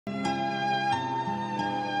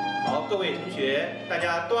好，各位同学，大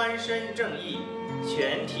家端身正义，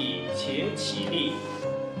全体请起立。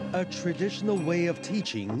 A traditional way of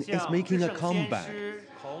teaching is making a comeback.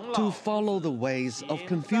 To follow the ways of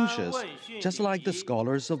Confucius, just like the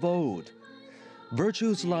scholars of old.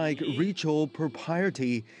 Virtues like ritual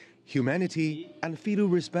propriety, humanity, and filial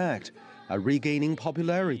respect are regaining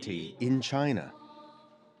popularity in China.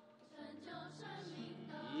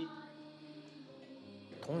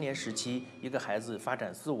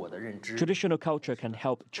 Traditional culture can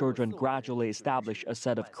help children gradually establish a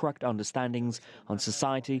set of correct understandings on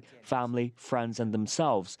society, family, friends, and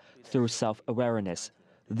themselves through self-awareness.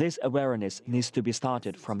 This awareness needs to be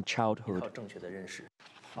started from childhood.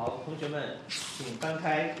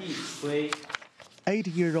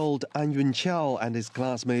 8-year-old An Yunqiao and his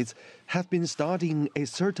classmates have been studying a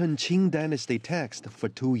certain Qing Dynasty text for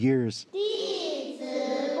 2 years.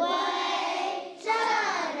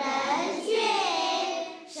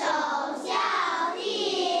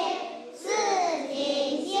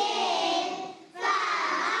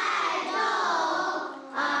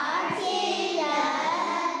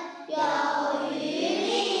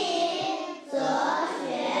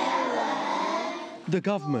 The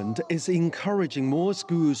government is encouraging more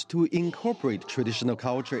schools to incorporate traditional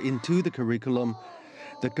culture into the curriculum.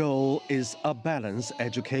 The goal is a balanced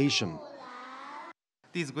education.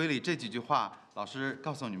 弟子规里这几句话，老师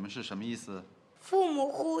告诉你们是什么意思？父母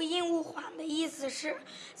呼，应勿缓的意思是，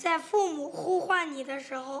在父母呼唤你的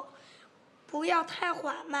时候，不要太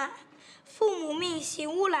缓慢。父母命，行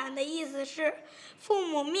勿懒的意思是，父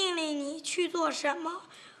母命令你去做什么，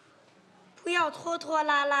不要拖拖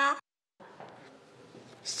拉拉。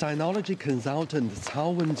 Sinology consultant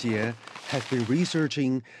Cao Wenjie has been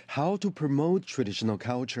researching how to promote traditional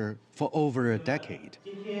culture for over a decade.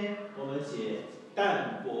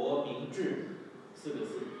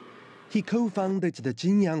 He co-founded the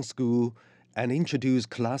Jinyang School and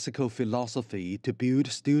introduced classical philosophy to build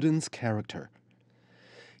students' character.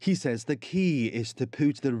 He says the key is to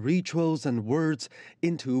put the rituals and words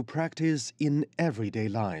into practice in everyday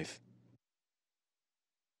life.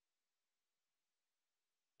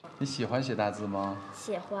 你喜欢写大字吗？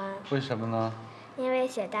喜欢。为什么呢？因为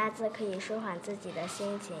写大字可以舒缓自己的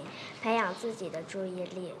心情，培养自己的注意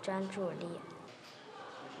力、专注力。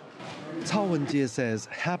Cao Wenjie says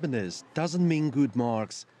happiness doesn't mean good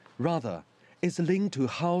marks. Rather, it's linked to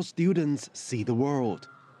how students see the world.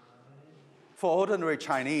 For ordinary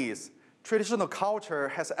Chinese, traditional culture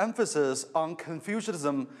has emphasis on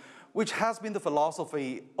Confucianism, which has been the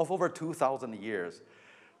philosophy of over 2,000 years.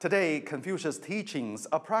 Today, Confucius' teachings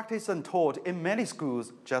are practiced and taught in many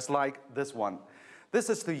schools, just like this one. This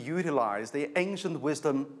is to utilize the ancient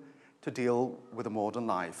wisdom to deal with the modern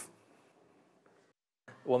life.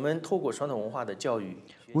 We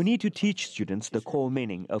need to teach students the core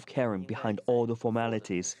meaning of caring behind all the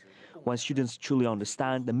formalities. When students truly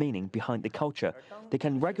understand the meaning behind the culture, they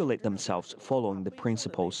can regulate themselves following the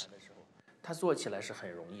principles.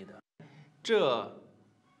 这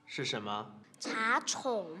是什么？ 茶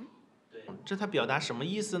宠，这它表达什么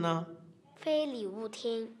意思呢？非礼勿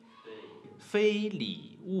听。非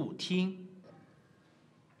礼勿听。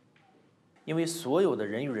The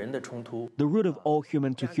root of all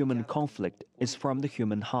human-to-human conflict is from the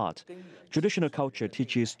human heart. Traditional culture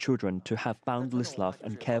teaches children to have boundless love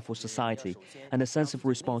and care for society and a sense of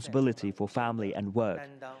responsibility for family and work.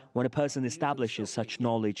 When a person establishes such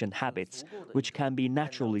knowledge and habits, which can be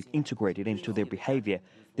naturally integrated into their behavior,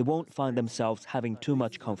 they won't find themselves having too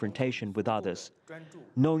much confrontation with others.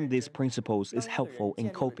 Knowing these principles is helpful in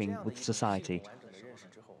coping with society.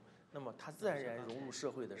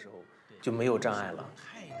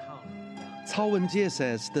 Cao Wenjie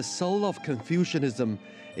says the soul of Confucianism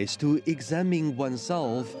is to examine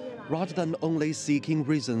oneself rather than only seeking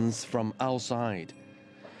reasons from outside.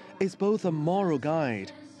 It's both a moral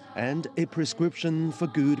guide and a prescription for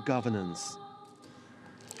good governance.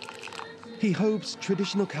 He hopes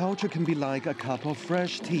traditional culture can be like a cup of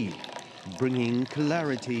fresh tea, bringing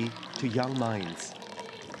clarity to young minds.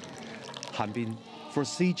 Han Bin for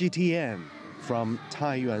CGTN from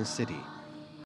Taiyuan City.